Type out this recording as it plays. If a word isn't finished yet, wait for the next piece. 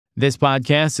This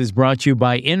podcast is brought to you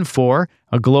by Infor,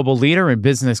 a global leader in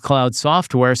business cloud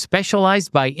software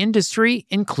specialized by industry,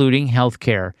 including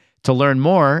healthcare. To learn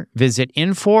more, visit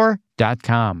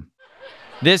infor.com.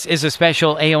 This is a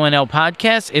special AONL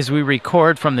podcast as we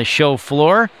record from the show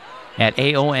floor at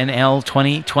AONL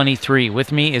 2023.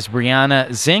 With me is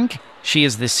Brianna Zink. She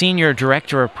is the Senior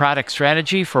Director of Product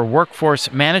Strategy for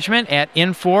Workforce Management at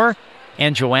Infor,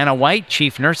 and Joanna White,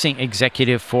 Chief Nursing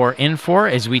Executive for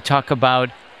Infor, as we talk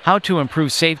about how to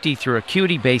improve safety through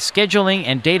acuity-based scheduling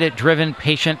and data-driven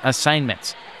patient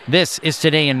assignments. This is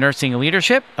Today in Nursing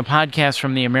Leadership, a podcast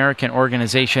from the American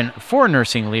Organization for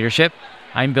Nursing Leadership.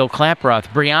 I'm Bill Klaproth.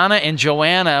 Brianna and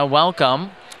Joanna, welcome.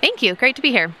 Thank you. Great to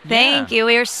be here. Thank you.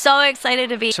 We are so excited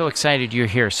to be. So excited you're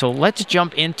here. So let's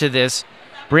jump into this.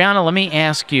 Brianna, let me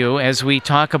ask you, as we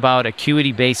talk about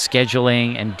acuity-based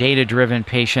scheduling and data-driven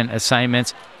patient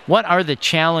assignments, what are the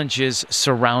challenges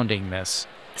surrounding this?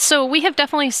 So we have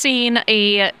definitely seen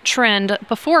a trend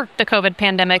before the COVID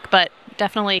pandemic, but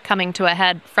definitely coming to a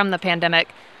head from the pandemic,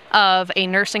 of a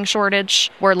nursing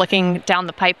shortage. We're looking down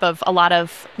the pipe of a lot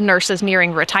of nurses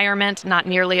nearing retirement, not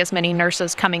nearly as many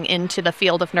nurses coming into the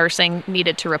field of nursing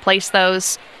needed to replace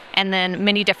those. And then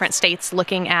many different states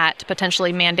looking at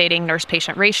potentially mandating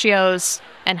nurse-patient ratios,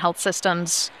 and health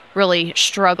systems really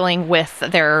struggling with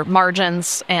their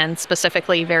margins and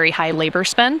specifically very high labor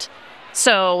spend.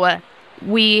 So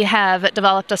we have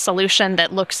developed a solution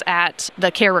that looks at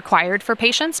the care required for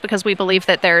patients, because we believe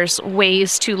that there's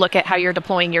ways to look at how you're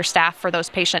deploying your staff for those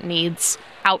patient needs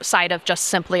outside of just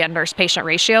simply a nurse-patient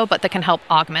ratio, but that can help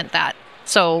augment that.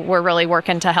 So we're really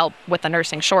working to help with the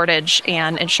nursing shortage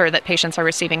and ensure that patients are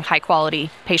receiving high-quality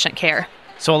patient care.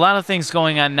 So a lot of things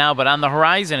going on now, but on the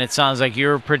horizon, it sounds like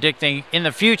you're predicting in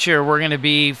the future we're going to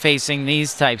be facing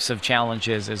these types of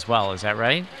challenges as well. Is that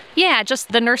right? Yeah,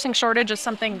 just the nursing shortage is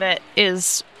something that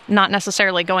is not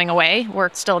necessarily going away. We're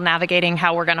still navigating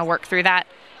how we're going to work through that.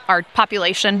 Our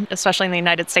population, especially in the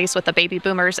United States with the baby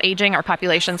boomers aging, our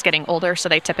population's getting older, so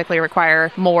they typically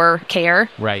require more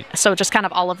care. Right. So just kind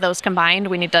of all of those combined,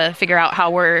 we need to figure out how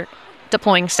we're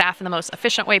deploying staff in the most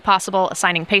efficient way possible,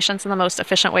 assigning patients in the most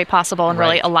efficient way possible, and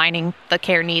really aligning the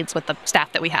care needs with the staff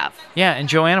that we have. Yeah, and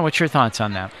Joanna, what's your thoughts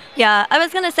on that? Yeah, I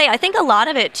was going to say, I think a lot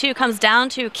of it, too, comes down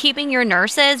to keeping your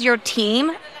nurses, your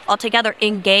team, altogether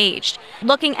engaged.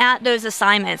 Looking at those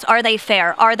assignments, are they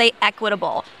fair? Are they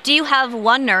equitable? Do you have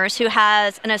one nurse who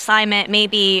has an assignment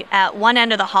maybe at one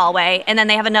end of the hallway, and then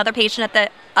they have another patient at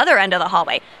the other end of the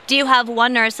hallway? Do you have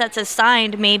one nurse that's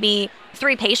assigned maybe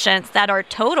 3 patients that are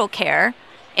total care,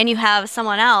 and you have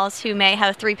someone else who may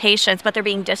have 3 patients, but they're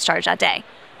being discharged that day?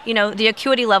 You know, the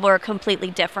acuity level are completely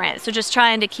different. So just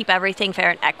trying to keep everything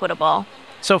fair and equitable.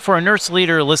 So for a nurse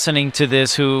leader listening to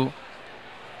this who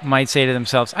might say to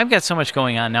themselves, I've got so much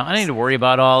going on now, I don't need to worry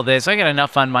about all this, I got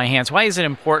enough on my hands. Why is it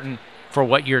important for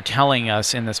what you're telling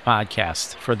us in this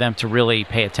podcast for them to really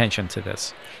pay attention to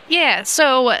this? Yeah,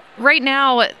 so right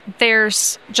now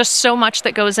there's just so much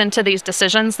that goes into these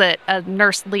decisions that a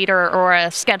nurse leader or a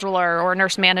scheduler or a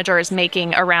nurse manager is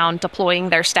making around deploying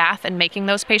their staff and making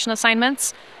those patient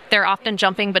assignments. They're often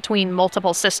jumping between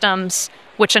multiple systems,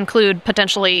 which include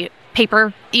potentially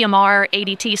paper, EMR,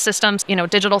 ADT systems,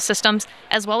 digital systems,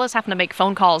 as well as having to make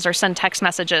phone calls or send text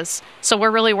messages. So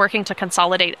we're really working to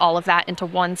consolidate all of that into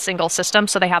one single system,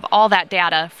 so they have all that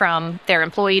data from their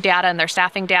employee data and their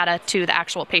staffing data to the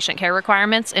actual patient care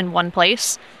requirements in one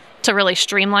place, to really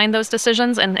streamline those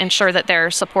decisions and ensure that they're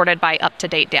supported by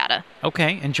up-to-date data.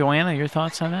 Okay, and Joanna, your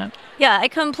thoughts on that? Yeah, I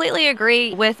completely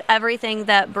agree with everything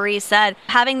that Bree said.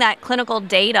 Having that clinical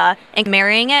data and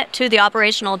marrying it to the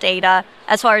operational data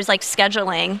as far as like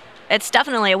scheduling, it's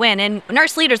definitely a win. And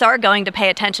nurse leaders are going to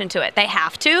pay attention to it. They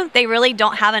have to. They really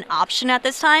don't have an option at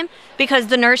this time, because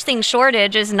the nursing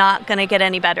shortage is not going to get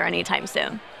any better anytime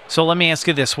soon. So let me ask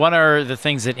you this. What are the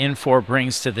things that Infor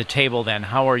brings to the table then?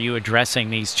 How are you addressing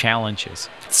these challenges?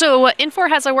 So Infor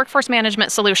has a workforce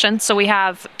management solution. So we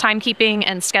have timekeeping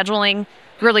and scheduling,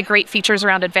 really great features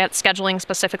around advanced scheduling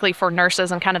specifically for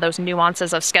nurses and kind of those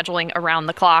nuances of scheduling around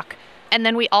the clock. And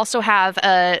then we also have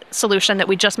a solution that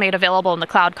we just made available in the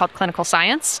cloud called Clinical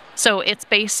Science. So it's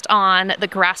based on the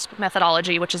GRASP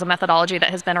methodology, which is a methodology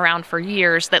that has been around for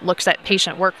years that looks at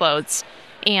patient workloads,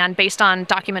 and based on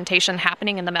documentation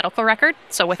happening in the medical record.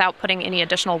 So without putting any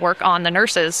additional work on the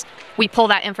nurses, we pull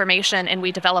that information and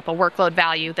we develop a workload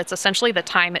value that's essentially the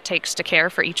time it takes to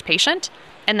care for each patient.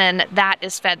 And then that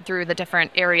is fed through the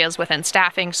different areas within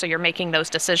staffing. So you're making those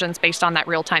decisions based on that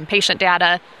real-time patient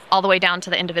data, all the way down to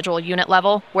the individual unit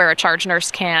level, where a charge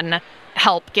nurse can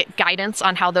help get guidance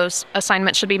on how those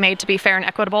assignments should be made to be fair and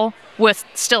equitable, with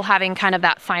still having kind of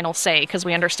that final say, because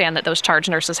we understand that those charge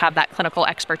nurses have that clinical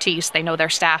expertise. They know their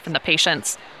staff and the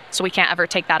patients. So we can't ever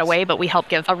take that away, but we help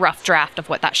give a rough draft of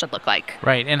what that should look like.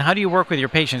 Right. And how do you work with your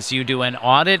patients? Do you do an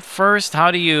audit first? How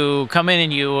do you come in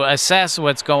and you assess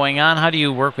what's going on? How do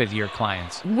you work with your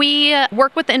clients? We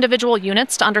work with the individual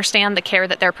units to understand the care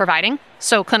that they're providing.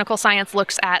 So clinical science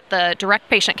looks at the direct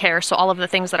patient care, so all of the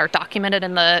things that are documented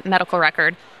in the medical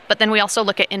record. But then we also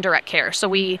look at indirect care. So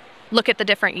we look at the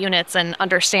different units and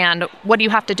understand what do you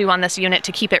have to do on this unit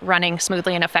to keep it running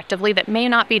smoothly and effectively that may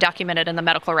not be documented in the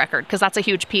medical record, because that's a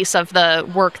huge piece of the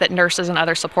work that nurses and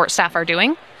other support staff are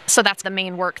doing. So that's the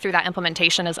main work through that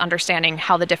implementation, is understanding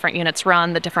how the different units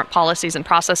run, the different policies and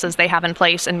processes they have in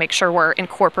place, and make sure we're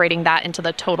incorporating that into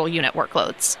the total unit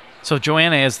workloads. So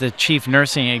Joanna, as the chief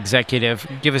nursing executive,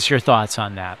 give us your thoughts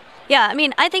on that. Yeah, I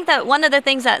mean, I think that one of the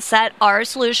things that set our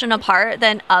solution apart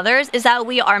than others is that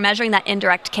we are measuring that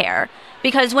indirect care.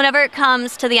 Because whenever it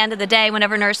comes to the end of the day,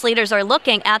 whenever nurse leaders are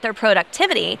looking at their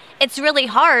productivity, it's really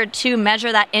hard to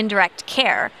measure that indirect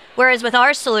care. Whereas with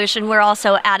our solution, we're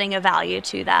also adding a value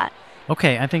to that.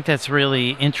 Okay, I think that's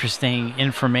really interesting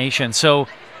information. So,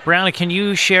 Brianna, can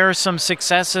you share some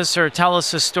successes or tell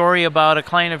us a story about a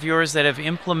client of yours that have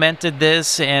implemented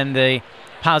this and the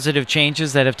positive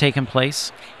changes that have taken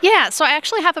place? Yeah, so I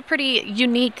actually have a pretty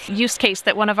unique use case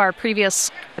that one of our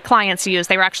previous clients used.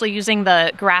 They were actually using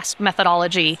the GRASP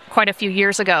methodology quite a few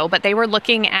years ago, but they were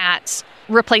looking at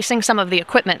replacing some of the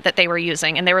equipment that they were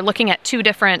using, and they were looking at 2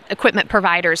 different equipment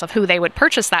providers of who they would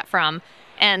purchase that from.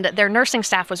 And their nursing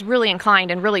staff was really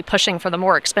inclined and really pushing for the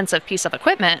more expensive piece of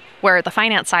equipment, where the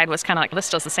finance side was kind of like,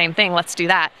 this does the same thing, let's do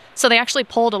that. So they actually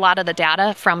pulled a lot of the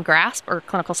data from GRASP, or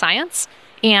clinical science,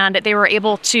 and they were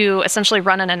able to essentially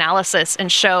run an analysis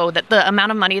and show that the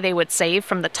amount of money they would save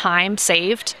from the time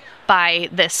saved by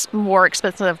this more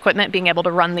expensive equipment being able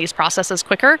to run these processes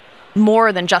quicker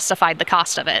more than justified the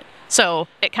cost of it. So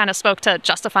it kind of spoke to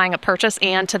justifying a purchase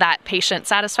and to that patient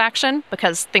satisfaction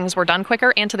because things were done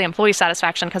quicker, and to the employee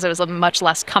satisfaction because it was a much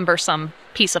less cumbersome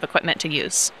piece of equipment to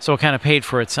use. So it kind of paid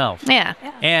for itself. Yeah.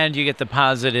 And you get the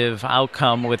positive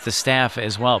outcome with the staff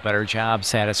as well, better job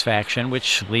satisfaction,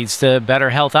 which leads to better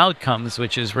health outcomes,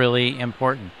 which is really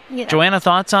important. Yeah. Joanna,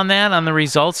 thoughts on that, on the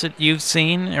results that you've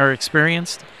seen or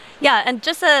experienced? Yeah, and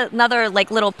just another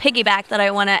little piggyback that I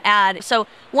want to add. So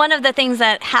one of the things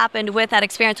that happened with that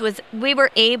experience was we were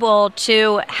able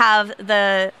to have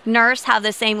the nurse have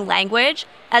the same language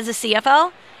as the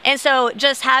CFO. And so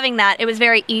just having that, it was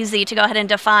very easy to go ahead and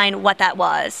define what that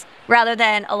was, rather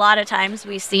than a lot of times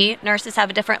we see nurses have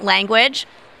a different language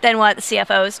than what the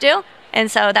CFOs do.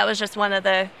 And so that was just one of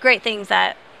the great things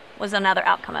that was another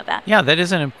outcome of that. Yeah, that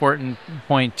is an important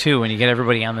point too. When you get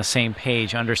everybody on the same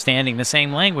page, understanding the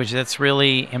same language, that's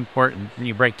really important. And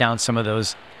you break down some of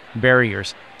those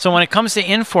barriers. So when it comes to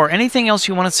Infor, anything else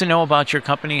you want us to know about your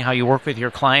company, how you work with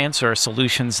your clients, or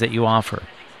solutions that you offer?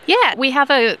 Yeah, we have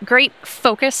a great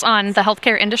focus on the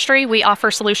healthcare industry. We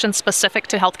offer solutions specific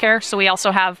to healthcare. So we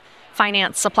also have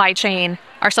finance, supply chain.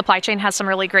 Our supply chain has some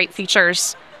really great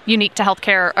features unique to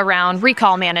healthcare around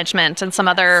recall management and some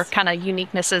other kind of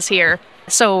uniquenesses here.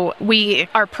 So we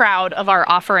are proud of our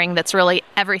offering that's really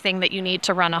everything that you need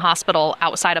to run a hospital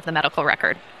outside of the medical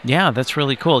record. Yeah, that's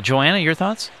really cool. Joanna, your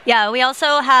thoughts? Yeah, we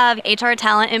also have HR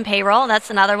talent and payroll. That's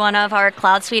another one of our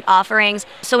Cloud Suite offerings.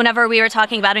 So whenever we were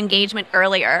talking about engagement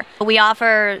earlier, we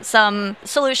offer some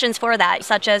solutions for that,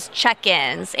 such as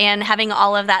check-ins and having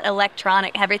all of that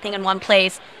electronic, everything in one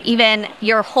place, even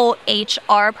your whole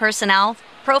HR personnel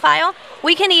profile.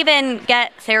 We can even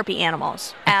get therapy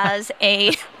animals as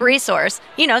a resource,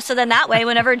 so then that way,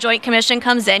 whenever Joint Commission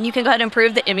comes in, you can go ahead and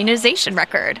improve the immunization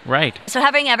record. Right. So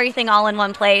having everything all in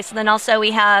one place. And then also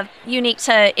we have unique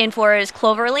to Infor's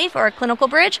Cloverleaf or Clinical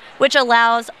Bridge, which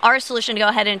allows our solution to go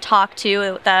ahead and talk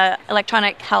to the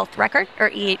electronic health record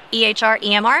or EHR,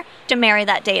 EMR to marry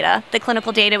that data, the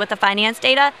clinical data with the finance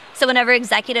data. So whenever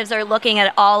executives are looking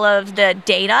at all of the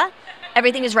data,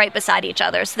 everything is right beside each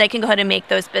other, so they can go ahead and make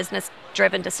those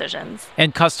business-driven decisions.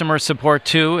 And customer support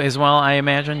too, as well, I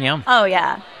imagine, yeah? Oh,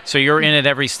 yeah. So you're in it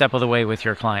every step of the way with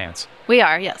your clients. We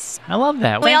are, yes. I love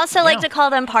that. We also like to call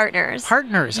them partners.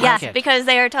 Partners, yes, like it. Because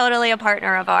they are totally a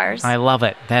partner of ours. I love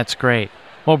it. That's great.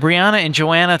 Well, Brianna and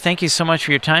Joanna, thank you so much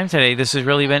for your time today. This has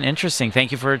really been interesting.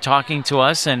 Thank you for talking to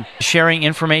us and sharing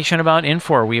information about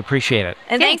Infor. We appreciate it.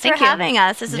 And thanks for having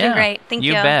us. This has been great. Thank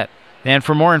you. You bet. And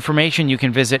for more information, you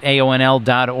can visit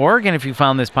aonl.org. And if you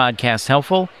found this podcast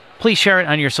helpful, Please share it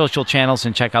on your social channels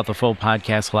and check out the full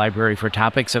podcast library for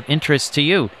topics of interest to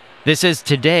you. This is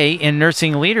Today in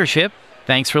Nursing Leadership.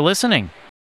 Thanks for listening.